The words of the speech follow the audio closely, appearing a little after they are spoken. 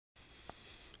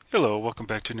Hello, welcome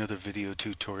back to another video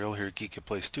tutorial here at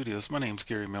Geekatplay Studios. My name's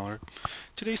Gary Miller.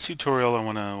 Today's tutorial I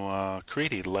want to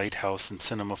create a lighthouse in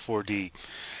Cinema 4D,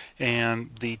 and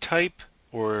the type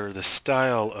or the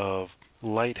style of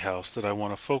lighthouse that I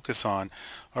want to focus on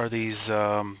are these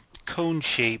cone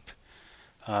shape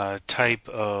type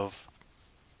of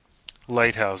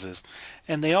lighthouses,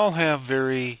 and they all have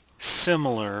very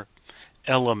similar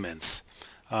elements.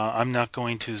 I'm not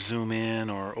going to zoom in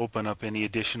or open up any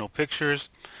additional pictures,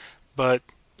 but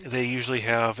they usually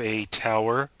have a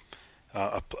tower,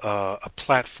 a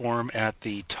platform at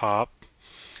the top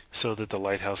so that the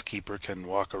lighthouse keeper can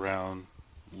walk around,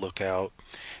 look out,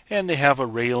 and they have a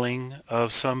railing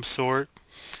of some sort.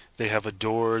 They have a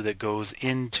door that goes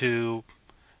into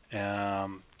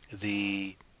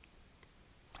the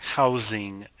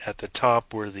housing at the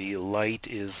top where the light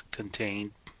is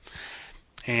contained,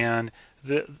 and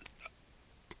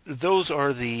those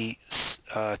are the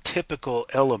typical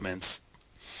elements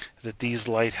that these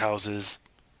lighthouses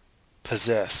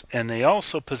possess. And they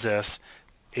also possess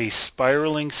a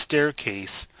spiraling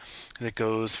staircase that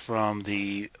goes from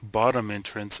the bottom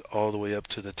entrance all the way up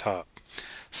to the top.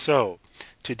 So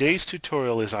today's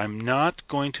tutorial is I'm not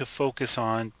going to focus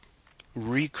on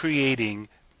recreating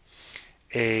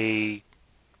a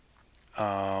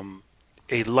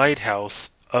lighthouse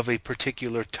of a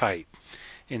particular type.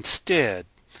 Instead,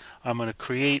 I'm going to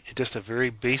create just a very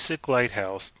basic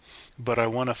lighthouse, but I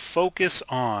want to focus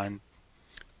on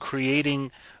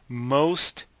creating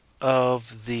most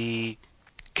of the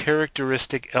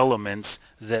characteristic elements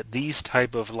that these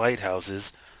type of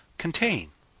lighthouses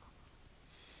contain.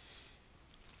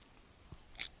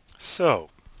 So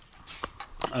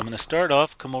I'm going to start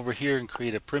off, come over here and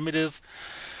create a primitive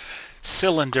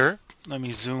cylinder. Let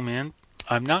me zoom in.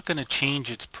 I'm not going to change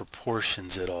its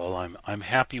proportions at all. I'm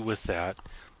happy with that.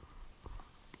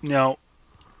 Now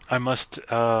I must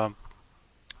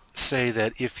say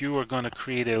that if you are going to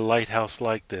create a lighthouse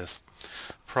like this,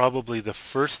 probably the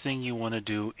first thing you want to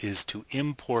do is to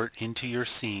import into your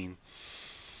scene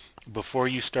before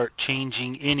you start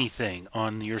changing anything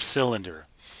on your cylinder.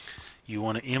 You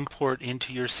want to import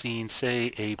into your scene,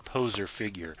 say, a poser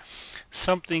figure,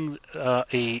 something,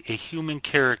 a human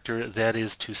character that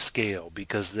is to scale,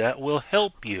 because that will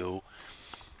help you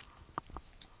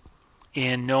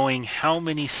in knowing how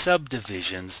many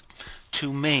subdivisions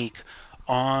to make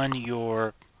on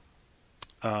your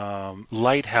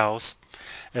lighthouse,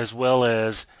 as well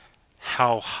as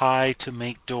how high to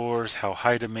make doors, how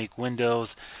high to make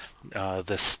windows,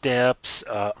 the steps,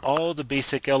 all the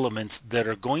basic elements that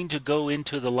are going to go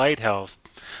into the lighthouse.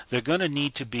 They're going to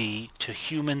need to be to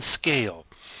human scale.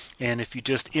 And if you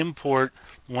just import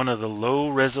one of the low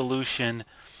resolution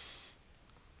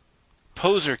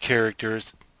poser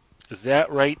characters,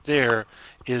 that right there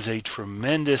is a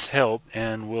tremendous help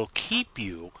and will keep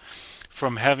you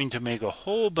from having to make a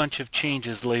whole bunch of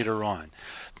changes later on.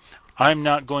 I'm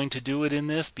not going to do it in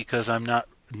this because I'm not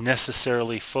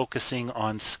necessarily focusing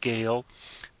on scale,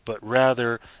 but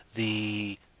rather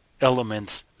the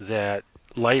elements that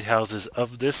lighthouses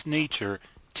of this nature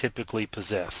typically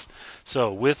possess.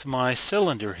 So with my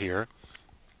cylinder here,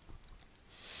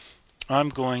 I'm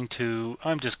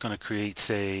just going to create,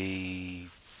 say,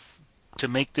 to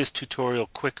make this tutorial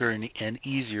quicker and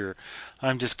easier,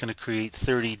 I'm just going to create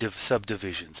 30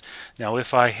 subdivisions. Now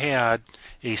if I had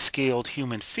a scaled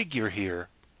human figure here,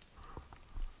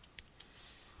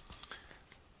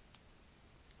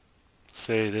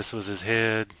 say this was his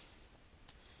head,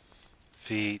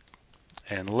 feet,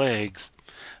 and legs,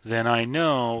 then I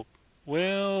know,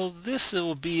 well, this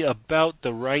will be about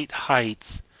the right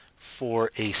height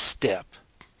for a step.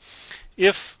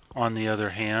 If, on the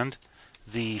other hand,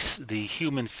 the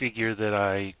human figure that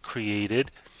I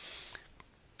created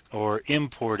or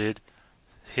imported,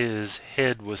 his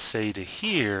head was, say, to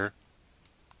here,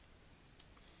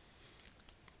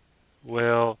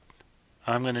 well,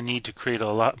 I'm going to need to create a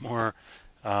lot more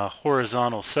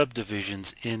horizontal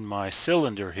subdivisions in my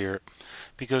cylinder here,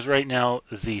 because right now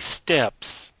the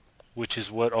steps, which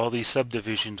is what all these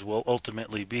subdivisions will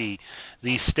ultimately be,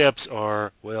 these steps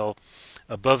are, well,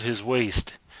 above his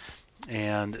waist,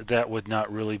 and that would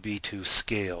not really be to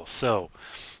scale. So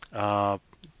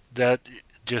that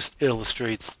just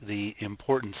illustrates the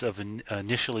importance of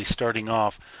initially starting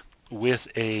off with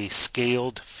a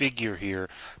scaled figure here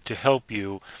to help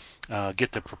you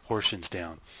get the proportions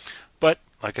down. But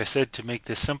like I said, to make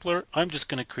this simpler, I'm just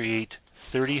going to create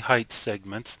 30 height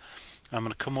segments. I'm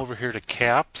going to come over here to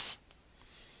caps,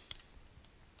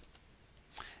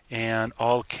 and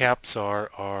all caps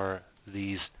are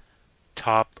these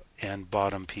top and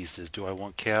bottom pieces. Do I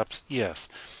want caps? Yes.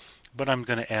 But I'm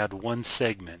going to add one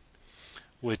segment.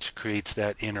 which creates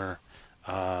that inner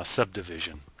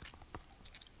subdivision.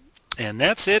 And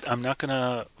that's it. I'm not going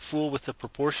to fool with the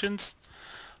proportions.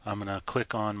 I'm going to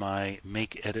click on my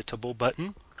Make Editable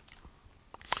button.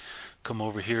 Come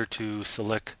over here to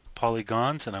select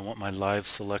polygons, and I want my live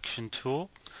selection tool.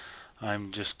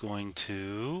 I'm just going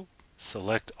to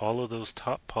select all of those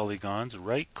top polygons,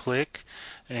 right click,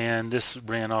 and this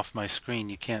ran off my screen.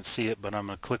 You can't see it, but I'm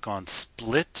going to click on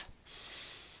Split.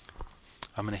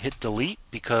 I'm going to hit delete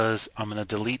because I'm going to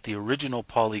delete the original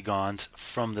polygons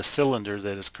from the cylinder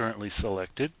that is currently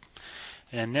selected.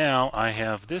 And now I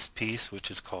have this piece, which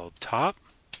is called top,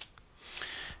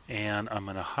 and I'm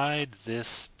going to hide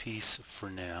this piece for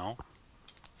now.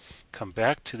 Come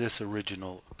back to this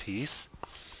original piece,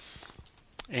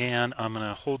 and I'm going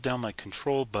to hold down my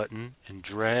control button and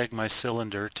drag my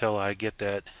cylinder till I get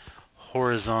that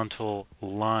horizontal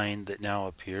line that now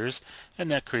appears,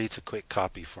 and that creates a quick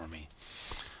copy for me.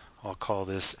 I'll call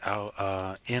this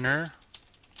inner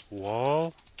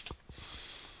wall,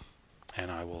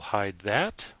 and I will hide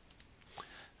that.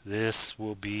 This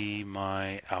will be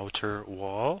my outer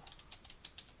wall.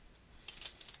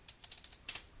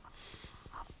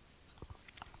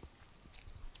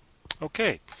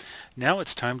 Okay, now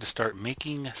it's time to start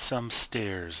making some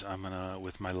stairs. I'm gonna,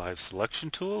 with my live selection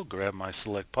tool, grab my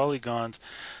select polygons.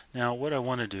 Now what I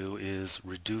want to do is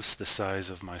reduce the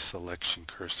size of my selection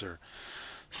cursor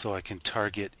so I can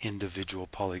target individual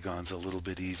polygons a little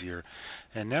bit easier.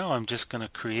 And now I'm just going to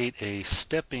create a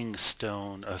stepping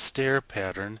stone, a stair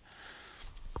pattern.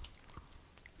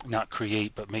 Not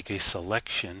create, but make a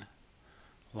selection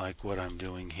like what I'm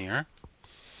doing here.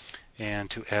 And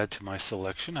to add to my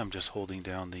selection, I'm just holding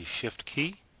down the Shift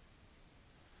key,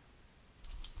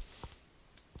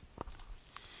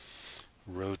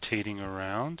 rotating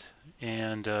around,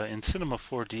 and in Cinema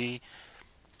 4D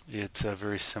it's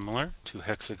very similar to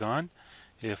hexagon.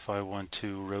 If I want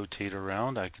to rotate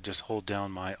around, I could just hold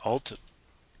down my Alt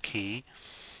key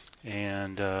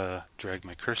and drag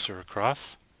my cursor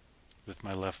across with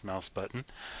my left mouse button.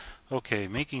 Okay,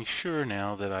 making sure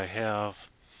now that I have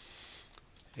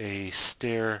a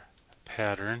stair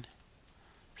pattern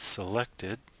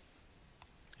selected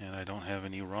and I don't have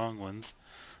any wrong ones.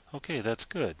 Okay, that's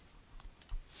good.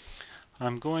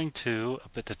 I'm going to,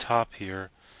 up at the top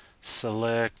here,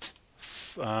 select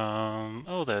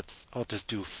I'll just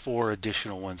do 4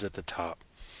 additional ones at the top.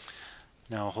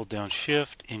 Now I'll hold down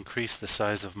Shift, increase the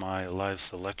size of my live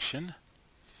selection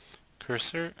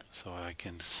cursor so I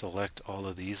can select all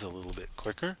of these a little bit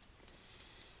quicker.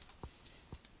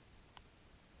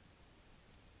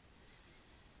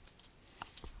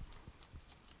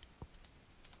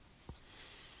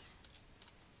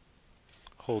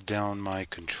 Hold down my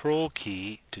Control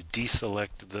key to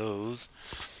deselect those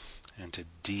and to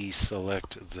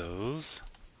deselect those.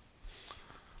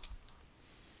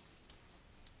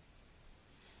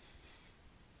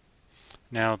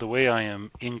 Now the way I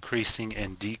am increasing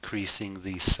and decreasing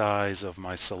the size of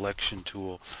my selection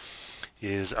tool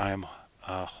is I'm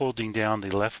holding down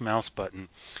the left mouse button,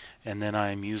 and then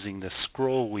I'm using the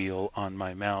scroll wheel on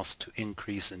my mouse to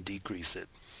increase and decrease it.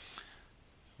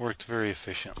 Worked very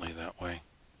efficiently that way.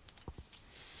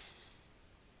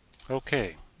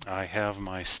 Okay, I have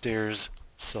my stairs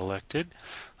selected.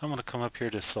 I'm going to come up here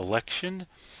to Selection,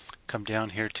 come down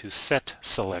here to Set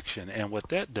Selection, and what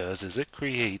that does is it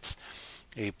creates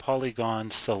a polygon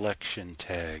selection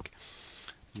tag.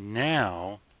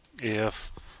 Now,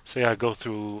 if, say I go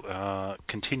through,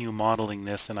 continue modeling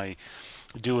this, and I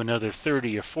do another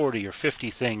 30 or 40 or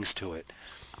 50 things to it,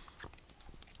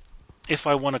 if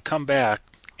I want to come back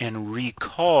and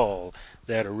recall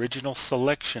that original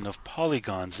selection of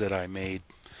polygons that I made,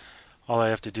 all I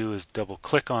have to do is double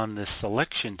click on this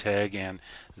selection tag, and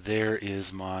there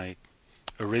is my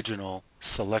original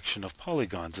selection of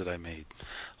polygons that I made.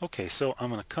 Okay, so I'm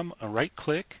going to come right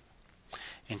click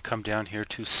and come down here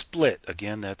to Split.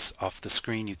 Again, that's off the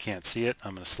screen, you can't see it.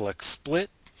 I'm going to select Split,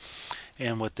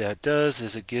 and what that does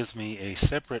is it gives me a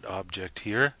separate object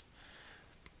here.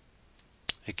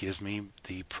 It gives me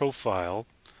the profile,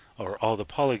 or all the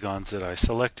polygons that I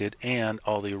selected, and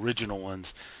all the original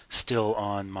ones still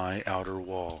on my outer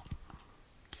wall.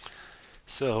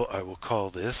 So I will call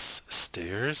this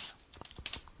Stairs.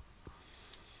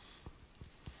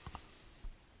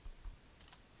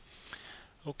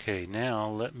 Okay, now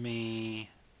I'm going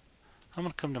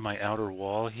to come to my outer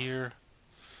wall here.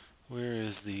 Where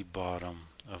is the bottom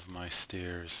of my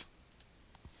stairs?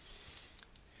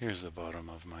 Here's the bottom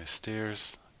of my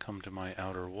stairs. Come to my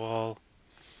outer wall.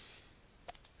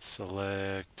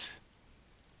 Select,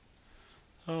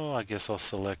 I guess I'll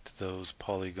select those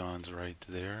polygons right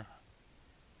there.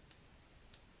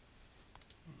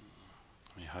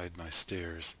 hide my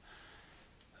stairs.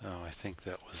 Oh, I think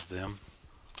that was them.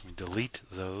 Let me delete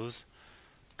those.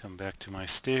 Come back to my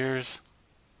stairs.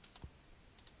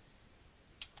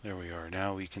 There we are.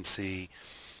 Now we can see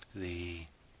the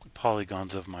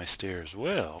polygons of my stairs.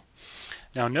 Well,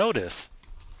 now notice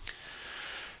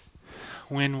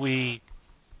when we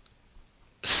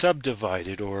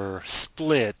subdivided or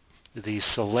split the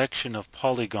selection of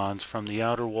polygons from the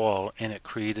outer wall and it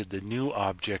created the new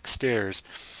object stairs,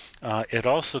 it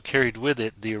also carried with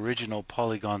it the original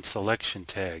polygon selection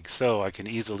tag, so I can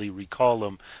easily recall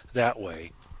them that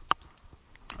way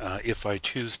if I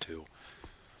choose to.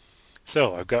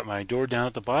 So I've got my door down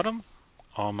at the bottom,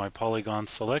 all my polygons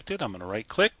selected. I'm going to right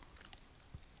click,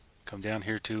 come down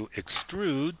here to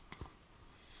extrude,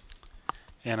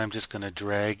 and I'm just going to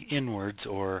drag inwards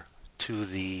or to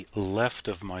the left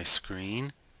of my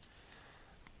screen.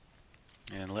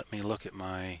 And let me look at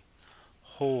my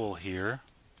hole here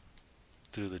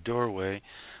through the doorway.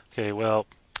 Okay, well,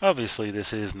 obviously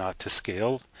this is not to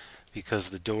scale because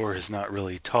the door is not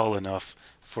really tall enough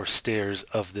for stairs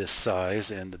of this size,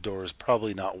 and the door is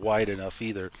probably not wide enough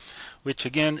either, which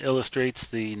again illustrates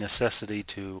the necessity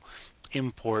to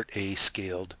import a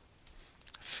scaled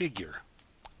figure.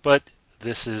 But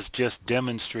this is just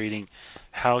demonstrating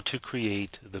how to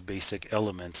create the basic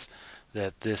elements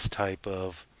that this type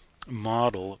of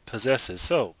model possesses.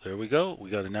 So there we go. We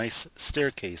got a nice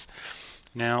staircase.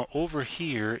 Now over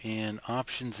here in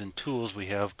options and tools we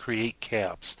have create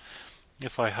caps.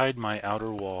 If I hide my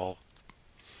outer wall,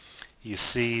 you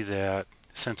see that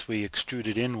since we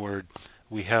extruded inward,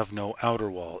 we have no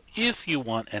outer wall. If you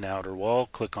want an outer wall,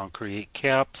 click on create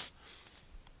caps.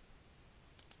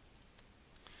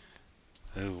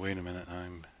 Oh, wait a minute,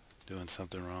 I'm doing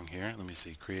something wrong here. Let me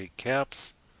see, create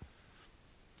caps.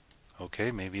 Okay,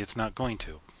 maybe it's not going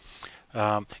to.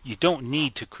 You don't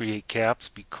need to create caps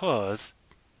because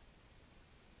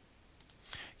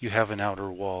you have an outer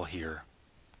wall here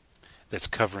that's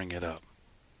covering it up.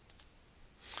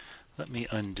 Let me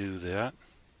undo that.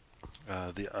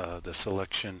 The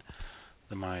selection,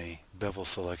 my bevel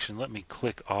selection. Let me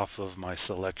click off of my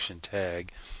selection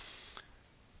tag.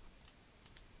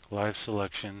 Live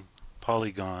selection,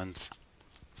 polygons.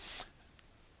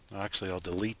 Actually, I'll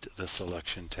delete the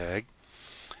selection tag.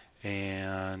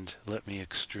 And let me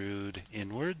extrude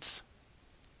inwards.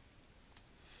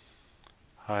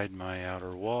 Hide my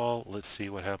outer wall. Let's see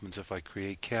what happens if I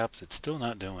create caps. It's still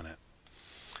not doing it.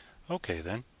 Okay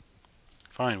then.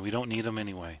 Fine, we don't need them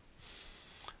anyway.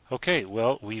 Okay,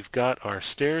 well, we've got our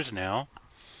stairs now.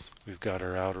 We've got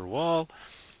our outer wall.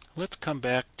 Let's come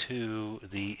back to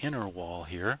the inner wall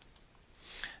here.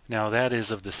 Now that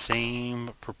is of the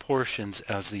same proportions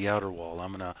as the outer wall.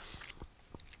 I'm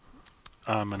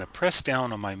gonna press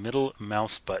down on my middle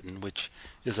mouse button, which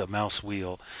is a mouse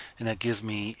wheel, and that gives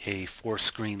me a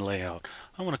 4-screen layout.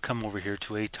 I want to come over here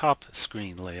to a top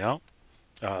screen layout,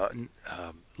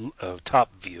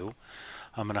 top view.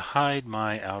 I'm going to hide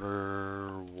my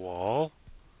outer wall.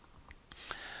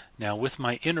 Now with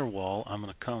my inner wall, I'm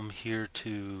going to come here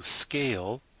to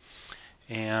scale,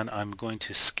 and I'm going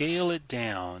to scale it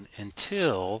down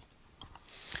until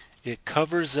it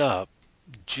covers up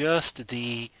just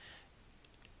the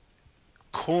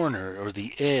corner or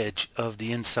the edge of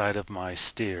the inside of my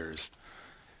stairs.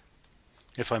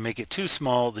 If I make it too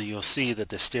small, then you'll see that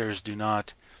the stairs do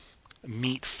not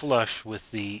meet flush with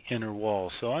the inner wall.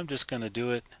 So I'm just going to do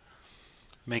it,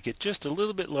 make it just a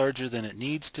little bit larger than it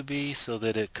needs to be so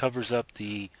that it covers up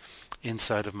the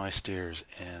inside of my stairs,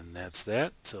 and that's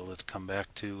that. So let's come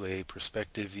back to a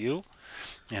perspective view,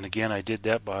 and again I did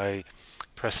that by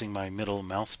pressing my middle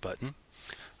mouse button.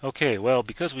 Okay, well,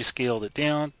 because we scaled it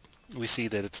down, we see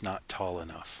that it's not tall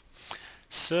enough.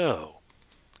 So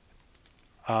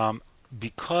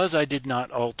because I did not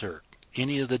alter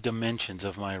any of the dimensions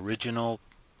of my original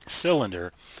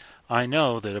cylinder, I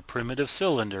know that a primitive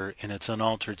cylinder in its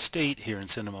unaltered state here in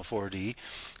Cinema 4D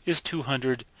is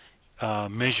 200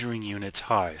 measuring units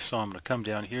high. So I'm going to come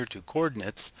down here to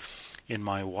coordinates in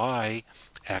my Y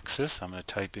axis. I'm going to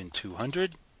type in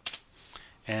 200,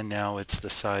 and now it's the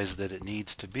size that it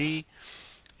needs to be,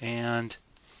 and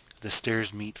the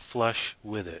stairs meet flush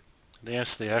with it.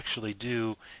 Yes, they actually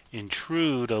do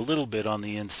intrude a little bit on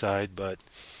the inside, but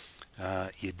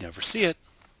you'd never see it.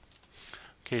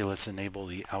 Okay, let's enable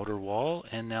the outer wall,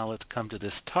 and now let's come to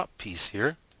this top piece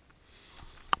here.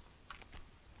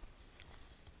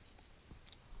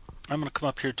 I'm going to come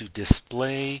up here to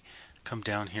display, come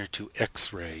down here to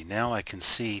X-ray. Now I can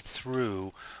see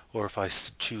through, or if I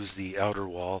choose the outer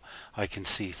wall, I can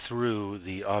see through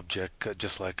the object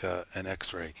just like an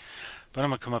X-ray. But I'm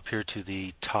going to come up here to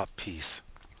the top piece.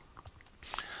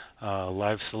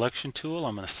 live selection tool.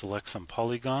 I'm going to select some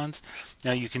polygons.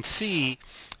 Now you can see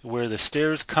where the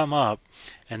stairs come up,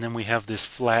 and then we have this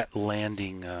flat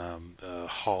landing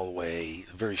hallway,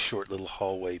 very short little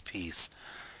hallway piece.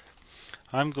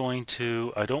 I don't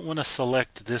want to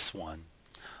select this one.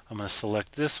 I'm going to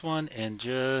select this one and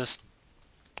just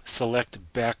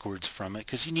select backwards from it,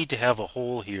 because you need to have a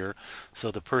hole here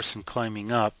so the person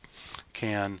climbing up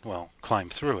can, well, climb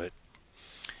through it.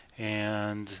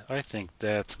 And I think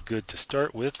that's good to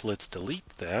start with. Let's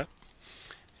delete that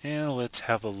and let's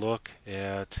have a look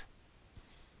at,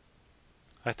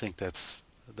 I think that's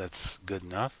good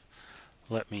enough.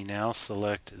 Let me now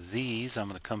select these. I'm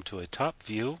going to come to a top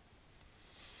view,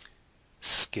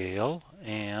 scale,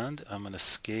 and I'm going to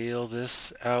scale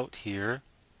this out here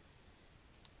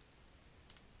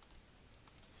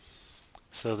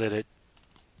so that it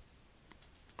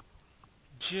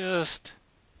just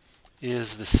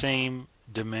is the same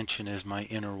dimension as my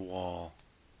inner wall.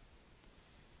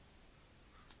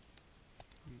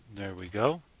 There we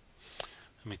go.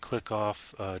 Let me click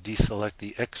off, deselect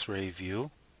the X-ray view.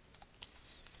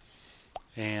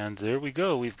 And there we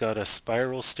go. We've got a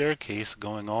spiral staircase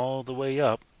going all the way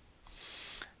up,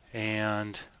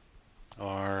 and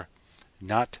our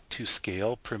not to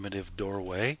scale primitive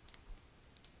doorway.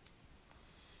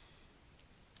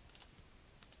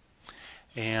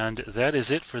 And that is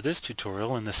it for this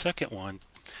tutorial. In the second one,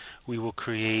 we will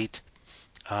create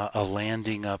a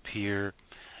landing up here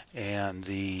and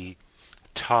the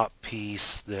top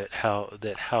piece that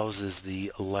houses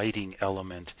the lighting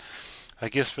element. I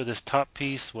guess for this top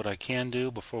piece, what I can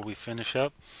do before we finish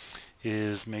up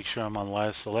is make sure I'm on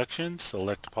live selection,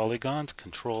 select polygons,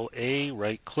 Control A,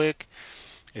 right click,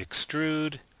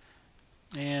 extrude,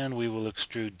 and we will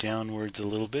extrude downwards a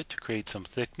little bit to create some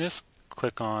thickness.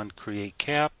 Click on create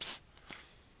caps,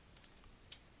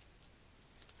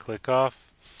 click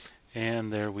off,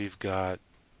 and there we've got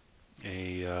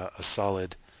a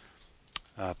solid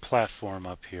platform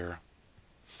up here.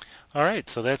 Alright,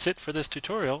 so that's it for this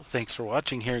tutorial. Thanks for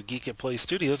watching here at Geekatplay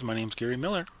Studios. My name's Gary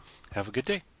Miller. Have a good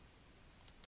day.